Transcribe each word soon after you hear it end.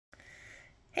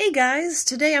Hey guys,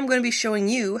 today I'm going to be showing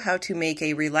you how to make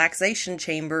a relaxation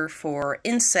chamber for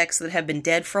insects that have been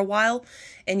dead for a while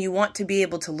and you want to be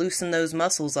able to loosen those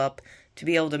muscles up to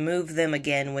be able to move them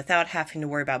again without having to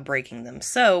worry about breaking them.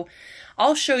 So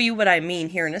I'll show you what I mean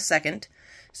here in a second.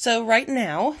 So right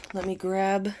now, let me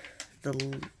grab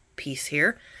the piece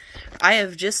here. I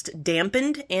have just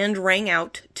dampened and wrung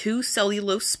out 2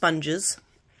 cellulose sponges.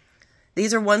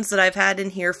 These are ones that I've had in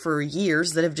here for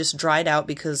years that have just dried out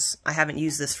because I haven't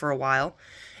used this for a while.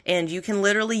 And you can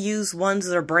literally use ones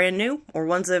that are brand new or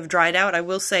ones that have dried out. I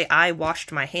will say I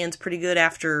washed my hands pretty good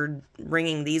after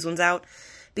wringing these ones out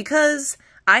because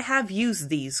I have used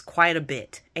these quite a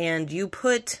bit. And you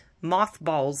put moth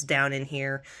balls down in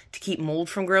here to keep mold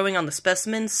from growing on the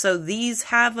specimens, so these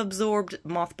have absorbed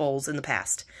moth balls in the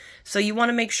past. So you want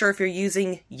to make sure if you're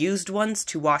using used ones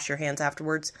to wash your hands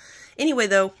afterwards. Anyway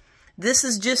though, this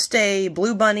is just a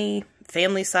Blue Bunny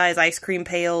family size ice cream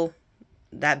pail,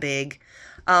 that big.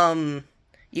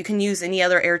 You can use any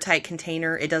other airtight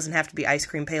container. It doesn't have to be ice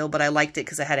cream pail, but I liked it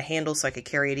because it had a handle so I could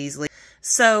carry it easily.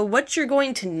 So what you're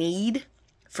going to need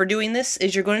for doing this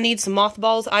is you're going to need some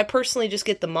mothballs. I personally just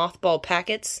get the mothball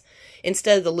packets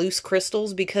instead of the loose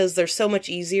crystals because they're so much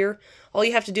easier. All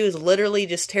you have to do is literally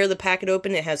just tear the packet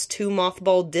open. It has 2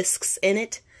 mothball discs in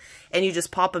it. And you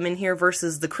just pop them in here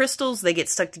versus the crystals. They get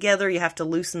stuck together. You have to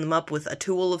loosen them up with a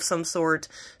tool of some sort.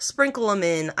 Sprinkle them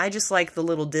in. I just like the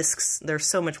little discs. They're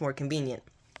so much more convenient.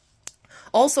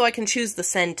 Also, I can choose the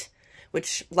scent,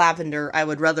 which lavender I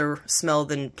would rather smell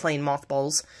than plain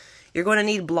mothballs. You're going to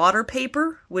need blotter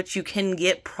paper, which you can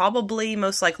get probably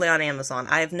most likely on Amazon.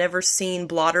 I have never seen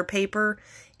blotter paper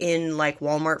in like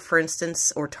Walmart, for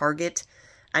instance, or Target.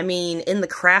 I mean, in the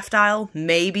craft aisle,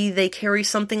 maybe they carry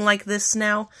something like this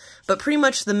now, but pretty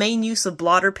much the main use of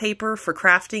blotter paper for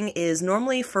crafting is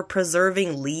normally for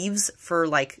preserving leaves for,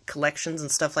 like, collections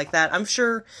and stuff like that. I'm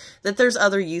sure that there's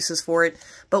other uses for it,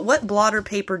 but what blotter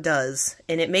paper does,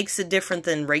 and it makes it different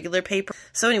than regular paper.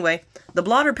 So anyway, the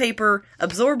blotter paper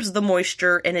absorbs the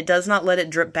moisture, and it does not let it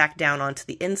drip back down onto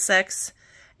the insects,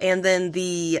 and then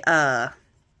the,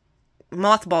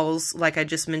 mothballs, like I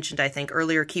just mentioned, I think,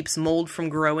 earlier, keeps mold from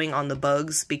growing on the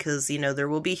bugs because, you know, there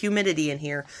will be humidity in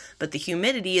here, but the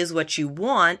humidity is what you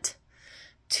want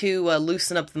to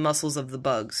loosen up the muscles of the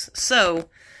bugs. So,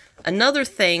 another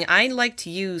thing, I like to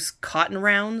use cotton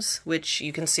rounds, which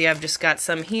you can see I've just got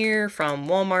some here from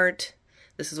Walmart.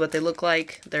 This is what they look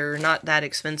like. They're not that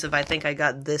expensive. I think I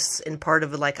got this in part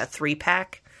of like a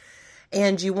 3-pack.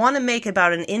 And you want to make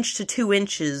about 1 inch to 2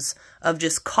 inches of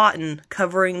just cotton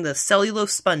covering the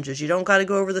cellulose sponges. You don't got to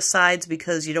go over the sides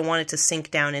because you don't want it to sink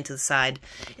down into the side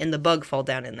and the bug fall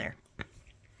down in there.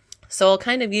 So I'll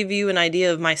kind of give you an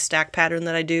idea of my stack pattern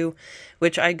that I do,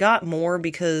 which I got more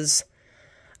because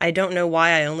I don't know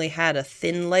why I only had a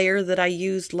thin layer that I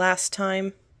used last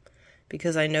time.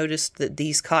 Because I noticed that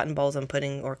these cotton balls I'm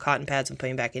putting, or cotton pads I'm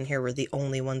putting back in here, were the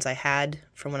only ones I had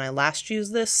from when I last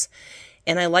used this.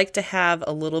 And I like to have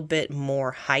a little bit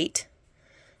more height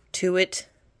to it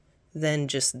than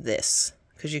just this.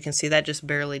 Because you can see that just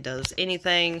barely does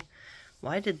anything.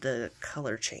 Why did the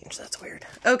color change? That's weird.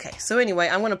 Okay, so anyway,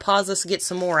 I'm going to pause this, get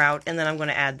some more out, and then I'm going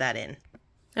to add that in.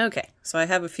 Okay, so I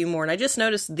have a few more. And I just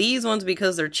noticed these ones,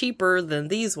 because they're cheaper than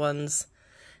these ones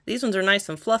are nice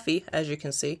and fluffy, as you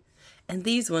can see. And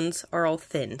these ones are all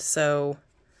thin, so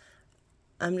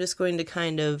I'm just going to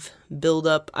kind of build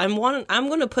up. I'm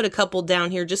going to put a couple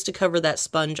down here just to cover that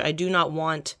sponge. I do not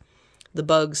want the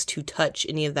bugs to touch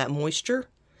any of that moisture.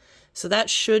 So that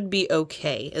should be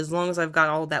okay, as long as I've got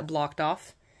all of that blocked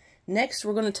off. Next,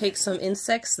 we're going to take some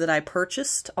insects that I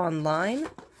purchased online,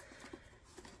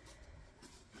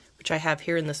 which I have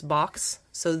here in this box.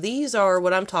 So these are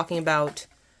what I'm talking about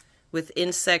with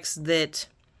insects that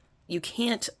you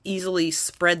can't easily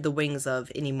spread the wings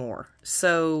of anymore.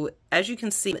 So, as you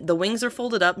can see, the wings are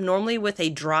folded up. Normally with a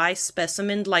dry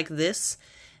specimen like this,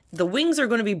 the wings are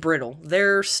going to be brittle.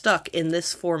 They're stuck in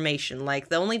this formation. Like,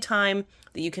 the only time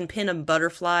that you can pin a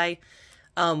butterfly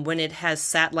when it has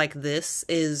sat like this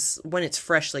is when it's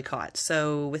freshly caught.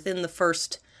 So, within the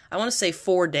first, I want to say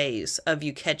 4 days of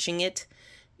you catching it,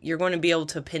 you're going to be able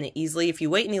to pin it easily. If you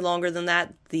wait any longer than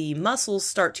that, the muscles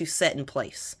start to set in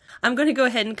place. I'm going to go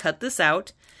ahead and cut this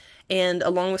out, and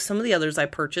along with some of the others I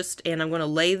purchased, and I'm going to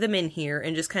lay them in here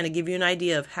and just kind of give you an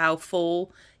idea of how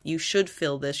full you should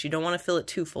fill this. You don't want to fill it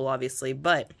too full, obviously,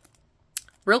 but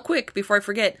real quick, before I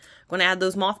forget, I'm going to add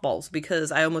those mothballs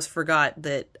because I almost forgot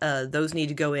that those need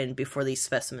to go in before these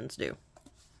specimens do.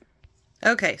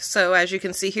 Okay, so as you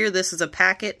can see here, this is a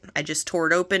packet. I just tore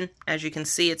it open. As you can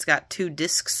see, it's got 2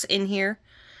 discs in here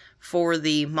for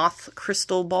the Moth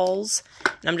Crystal Balls.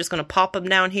 And I'm just going to pop them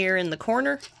down here in the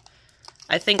corner.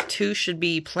 I think 2 should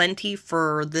be plenty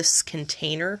for this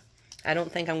container. I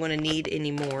don't think I'm going to need any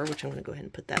more, which I'm going to go ahead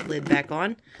and put that lid back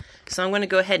on. So I'm going to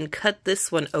go ahead and cut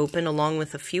this one open along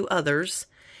with a few others.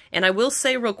 And I will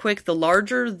say real quick, the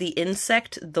larger the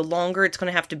insect, the longer it's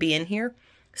going to have to be in here.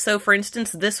 So for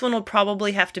instance, this one will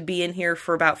probably have to be in here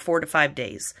for about 4 to 5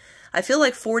 days. I feel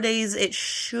like 4 days it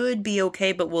should be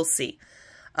okay, but we'll see.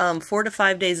 4 to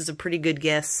 5 days is a pretty good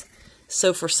guess.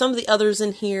 So for some of the others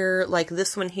in here, like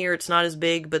this one here, it's not as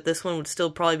big, but this one would still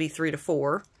probably be 3 to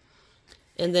 4.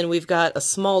 And then we've got a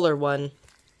smaller one,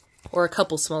 or a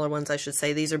couple smaller ones, I should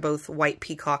say. These are both white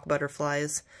peacock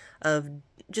butterflies of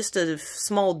just a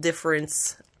small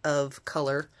difference of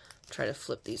color. Try to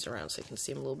flip these around so you can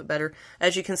see them a little bit better.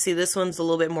 As you can see, this one's a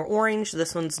little bit more orange.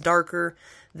 This one's darker.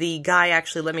 The guy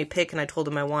actually let me pick, and I told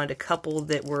him I wanted a couple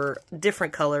that were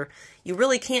different color. You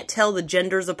really can't tell the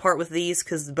genders apart with these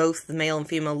because both the male and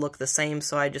female look the same,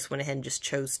 so I just went ahead and just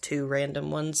chose 2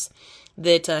 random ones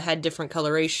that had different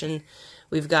coloration.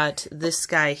 We've got this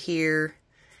guy here,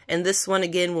 and this one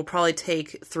again will probably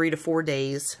take 3 to 4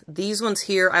 days. These ones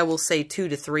here, I will say 2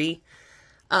 to 3.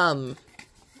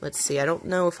 Let's see, I don't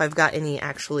know if I've got any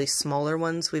actually smaller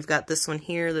ones. We've got this one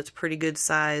here that's pretty good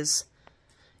size.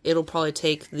 It'll probably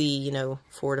take the,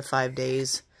 4 to 5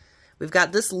 days. We've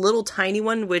got this little tiny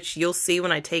one, which you'll see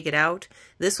when I take it out.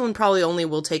 This one probably only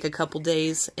will take a couple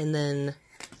days, and then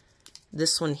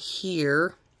this one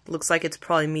here looks like it's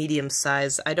probably medium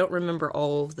size. I don't remember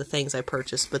all the things I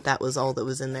purchased, but that was all that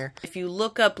was in there. If you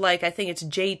look up, like, I think it's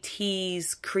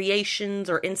JT's Creations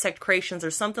or Insect Creations or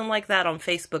something like that on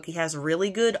Facebook, he has really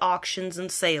good auctions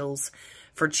and sales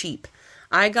for cheap.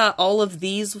 I got all of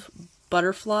these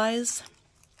butterflies.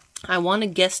 I want to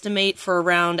guesstimate for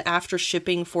around, after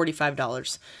shipping,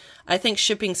 $45. I think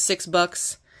shipping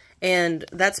 $6, and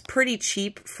that's pretty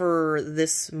cheap for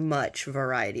this much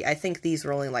variety. I think these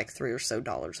were only like $3 or so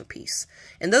a piece.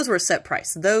 And those were a set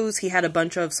price. Those he had a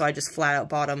bunch of, so I just flat out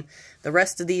bought them. The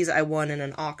rest of these I won in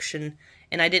an auction,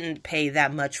 and I didn't pay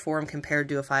that much for them compared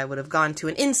to if I would have gone to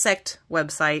an insect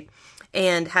website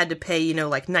and had to pay,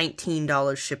 like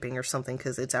 $19 shipping or something,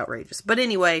 because it's outrageous. But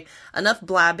anyway, enough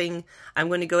blabbing. I'm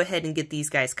going to go ahead and get these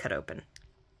guys cut open.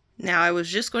 Now, I was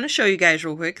just going to show you guys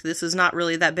real quick. This is not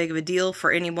really that big of a deal for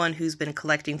anyone who's been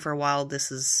collecting for a while.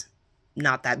 This is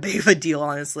not that big of a deal,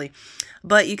 honestly.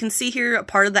 But you can see here, a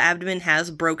part of the abdomen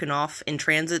has broken off in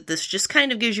transit. This just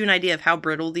kind of gives you an idea of how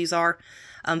brittle these are.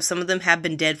 Some of them have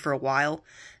been dead for a while.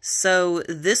 So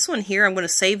this one here, I'm going to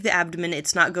save the abdomen.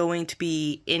 It's not going to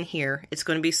be in here. It's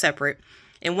going to be separate.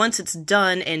 And once it's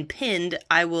done and pinned,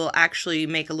 I will actually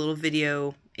make a little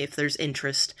video, if there's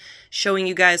interest, showing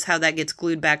you guys how that gets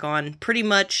glued back on. Pretty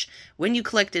much, when you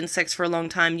collect insects for a long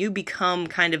time, you become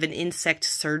kind of an insect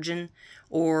surgeon,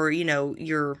 or,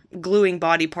 you're gluing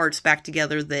body parts back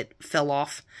together that fell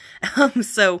off.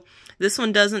 So this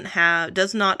one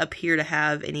does not appear to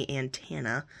have any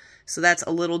antenna, so that's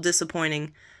a little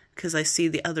disappointing, because I see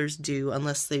the others do,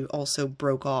 unless they also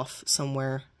broke off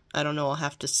somewhere. I don't know, I'll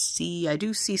have to see. I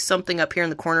do see something up here in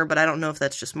the corner, but I don't know if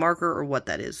that's just marker or what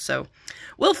that is. So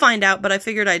we'll find out, but I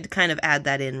figured I'd kind of add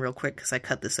that in real quick because I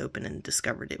cut this open and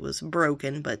discovered it was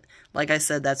broken. But like I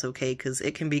said, that's okay because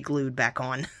it can be glued back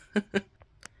on.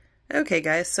 Okay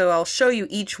guys, so I'll show you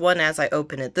each one as I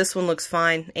open it. This one looks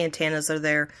fine. Antennas are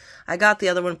there. I got the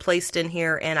other one placed in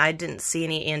here and I didn't see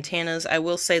any antennas. I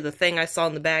will say the thing I saw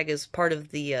in the bag is part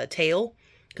of the tail,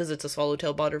 because it's a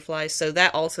swallowtail butterfly, so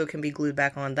that also can be glued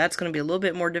back on. That's going to be a little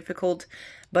bit more difficult,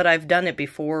 but I've done it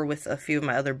before with a few of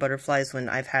my other butterflies when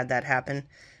I've had that happen.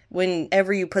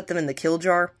 Whenever you put them in the kill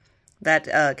jar, that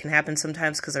can happen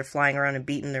sometimes because they're flying around and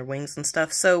beating their wings and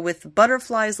stuff. So with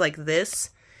butterflies like this,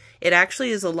 it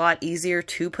actually is a lot easier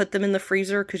to put them in the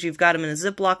freezer because you've got them in a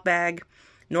Ziploc bag.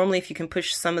 Normally, if you can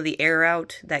push some of the air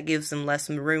out, that gives them less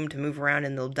room to move around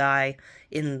and they'll die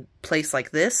in place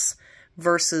like this,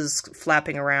 versus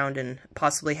flapping around and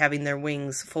possibly having their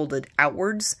wings folded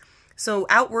outwards. So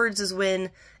outwards is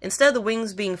when, instead of the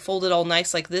wings being folded all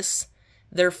nice like this,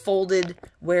 they're folded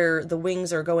where the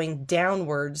wings are going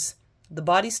downwards. The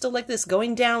body's still like this,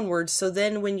 going downwards, so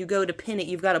then when you go to pin it,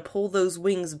 you've got to pull those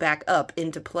wings back up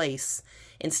into place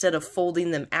instead of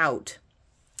folding them out.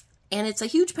 And it's a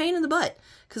huge pain in the butt,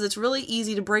 because it's really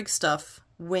easy to break stuff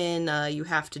when you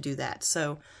have to do that.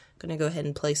 So I'm going to go ahead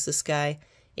and place this guy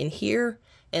in here,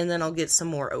 and then I'll get some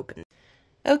more open.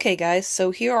 Okay guys,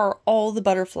 so here are all the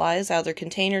butterflies out of their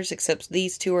containers, except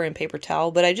these two are in paper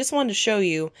towel, but I just wanted to show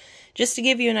you, just to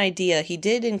give you an idea, he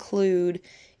did include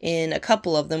in a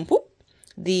couple of them,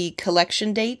 the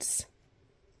collection dates,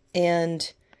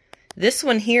 and This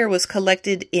one here was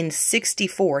collected in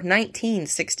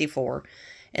 1964.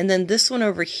 And then this one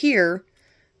over here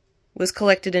was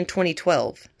collected in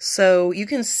 2012. So you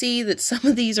can see that some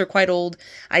of these are quite old.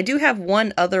 I do have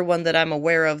one other one that I'm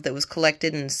aware of that was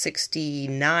collected in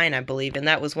 69, I believe, and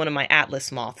that was one of my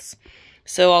Atlas moths.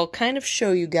 So I'll kind of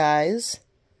show you guys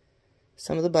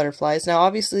some of the butterflies. Now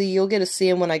obviously you'll get to see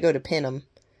them when I go to pin them,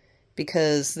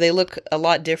 because they look a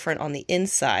lot different on the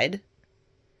inside.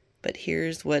 But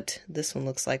here's what this one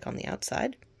looks like on the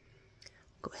outside.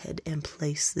 Go ahead and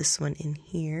place this one in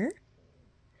here.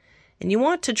 And you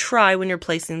want to try when you're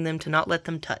placing them to not let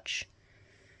them touch.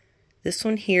 This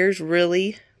one here is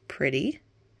really pretty.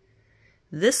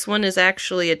 This one is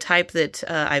actually a type that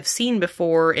I've seen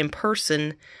before in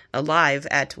person, alive,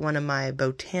 at one of my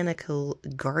botanical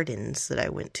gardens that I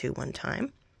went to one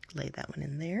time. Lay that one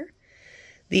in there.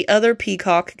 The other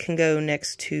peacock can go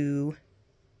next to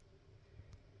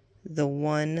the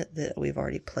one that we've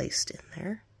already placed in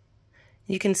there.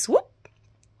 You can swoop.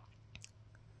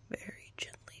 Very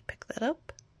gently pick that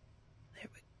up. There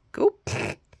we go.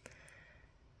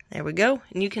 There we go.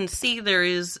 And you can see there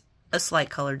is a slight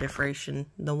color differentiation.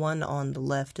 The one on the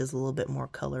left is a little bit more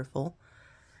colorful.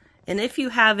 And if you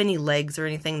have any legs or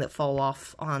anything that fall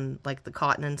off on like the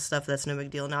cotton and stuff, that's no big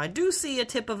deal. Now I do see a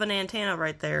tip of an antenna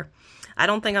right there. I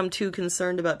don't think I'm too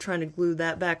concerned about trying to glue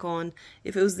that back on.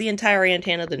 If it was the entire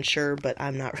antenna, then sure, but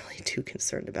I'm not really too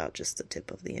concerned about just the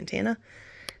tip of the antenna.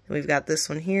 And we've got this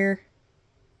one here.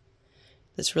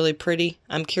 That's really pretty.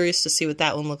 I'm curious to see what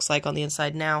that one looks like on the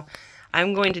inside. Now,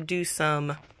 I'm going to do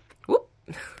some, whoop,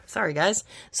 sorry guys,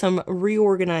 some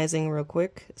reorganizing real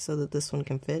quick so that this one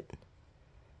can fit.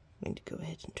 I'm going to go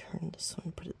ahead and turn this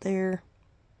one, put it there.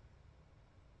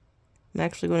 I'm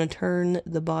actually going to turn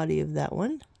the body of that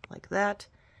one like that,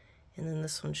 and then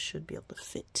this one should be able to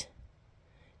fit.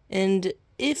 And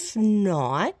if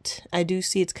not, I do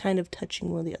see it's kind of touching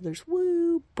one of the others.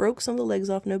 Woo! Broke some of the legs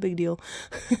off, no big deal.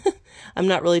 I'm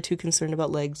not really too concerned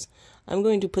about legs. I'm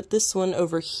going to put this one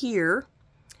over here,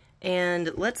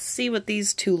 and let's see what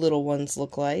these two little ones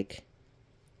look like.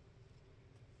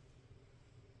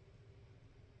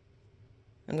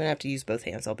 I'm going to have to use both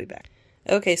hands. I'll be back.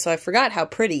 Okay, so I forgot how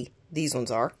pretty these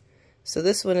ones are. So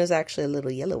this one is actually a little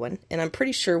yellow one. And I'm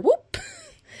pretty sure, whoop,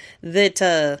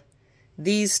 that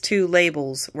these two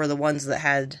labels were the ones that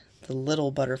had the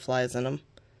little butterflies in them.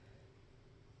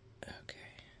 Okay.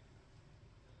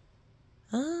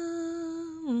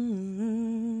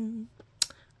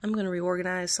 I'm going to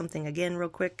reorganize something again real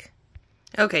quick.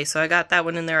 Okay, so I got that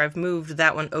one in there. I've moved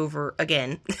that one over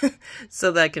again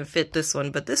so that I can fit this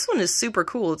one. But this one is super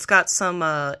cool. It's got some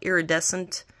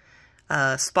iridescent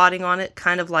spotting on it,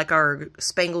 kind of like our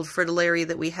spangled fritillary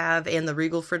that we have and the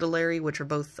regal fritillary, which are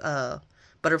both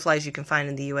butterflies you can find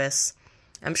in the U.S.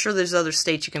 I'm sure there's other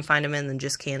states you can find them in than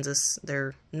just Kansas.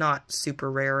 They're not super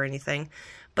rare or anything.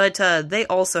 But they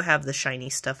also have the shiny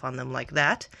stuff on them like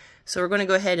that. So we're going to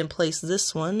go ahead and place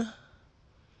this one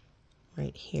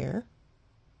right here.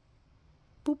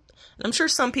 Boop. And I'm sure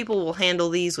some people will handle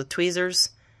these with tweezers.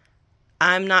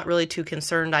 I'm not really too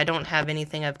concerned. I don't have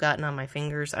anything I've gotten on my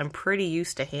fingers. I'm pretty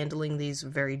used to handling these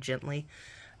very gently,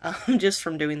 just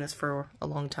from doing this for a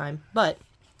long time. But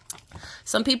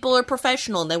some people are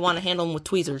professional and they want to handle them with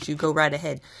tweezers. You go right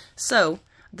ahead. So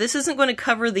this isn't going to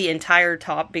cover the entire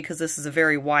top because this is a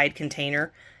very wide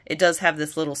container. It does have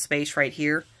this little space right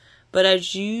here. But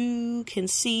as you can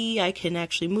see, I can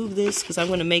actually move this because I'm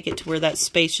going to make it to where that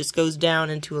space just goes down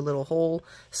into a little hole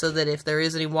so that if there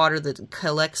is any water that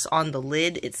collects on the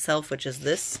lid itself, which is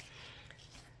this,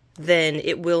 then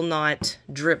it will not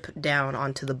drip down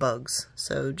onto the bugs.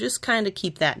 So just kind of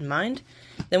keep that in mind.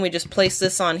 Then we just place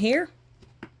this on here,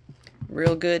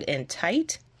 real good and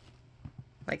tight,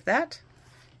 like that,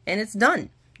 and it's done.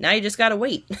 Now you just gotta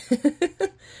wait.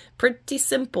 Pretty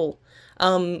simple.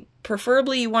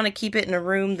 Preferably you want to keep it in a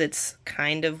room that's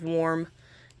kind of warm,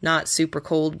 not super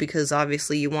cold, because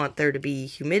obviously you want there to be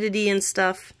humidity and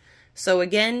stuff. So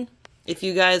again, if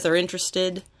you guys are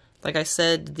interested, like I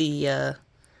said,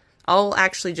 I'll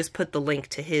actually just put the link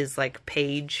to his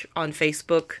page on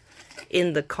Facebook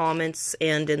in the comments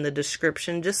and in the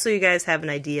description, just so you guys have an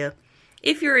idea.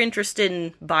 If you're interested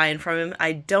in buying from him,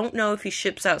 I don't know if he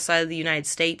ships outside of the United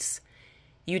States.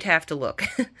 You'd have to look.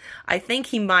 I think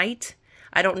he might.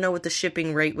 I don't know what the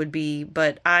shipping rate would be,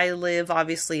 but I live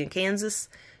obviously in Kansas,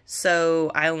 so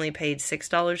I only paid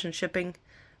 $6 in shipping.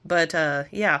 But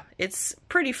yeah, it's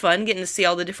pretty fun getting to see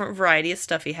all the different variety of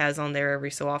stuff he has on there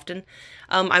every so often.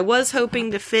 I was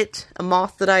hoping to fit a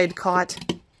moth that I had caught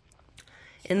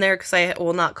in there, because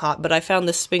well, not caught, but I found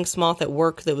this Sphinx moth at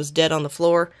work that was dead on the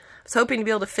floor. was hoping to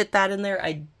be able to fit that in there.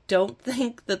 I don't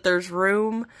think that there's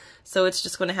room, so it's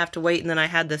just going to have to wait. And then I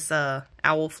had this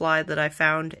owl fly that I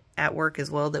found at work as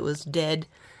well that was dead.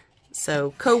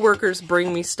 So co-workers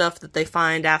bring me stuff that they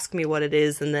find, ask me what it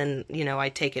is, and then, you know, I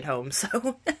take it home.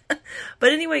 So,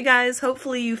 but anyway, guys,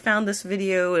 hopefully you found this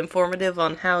video informative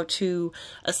on how to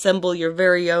assemble your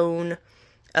very own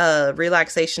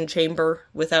relaxation chamber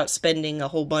without spending a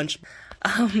whole bunch.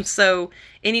 So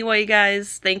anyway,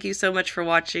 guys, thank you so much for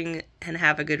watching, and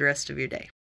have a good rest of your day.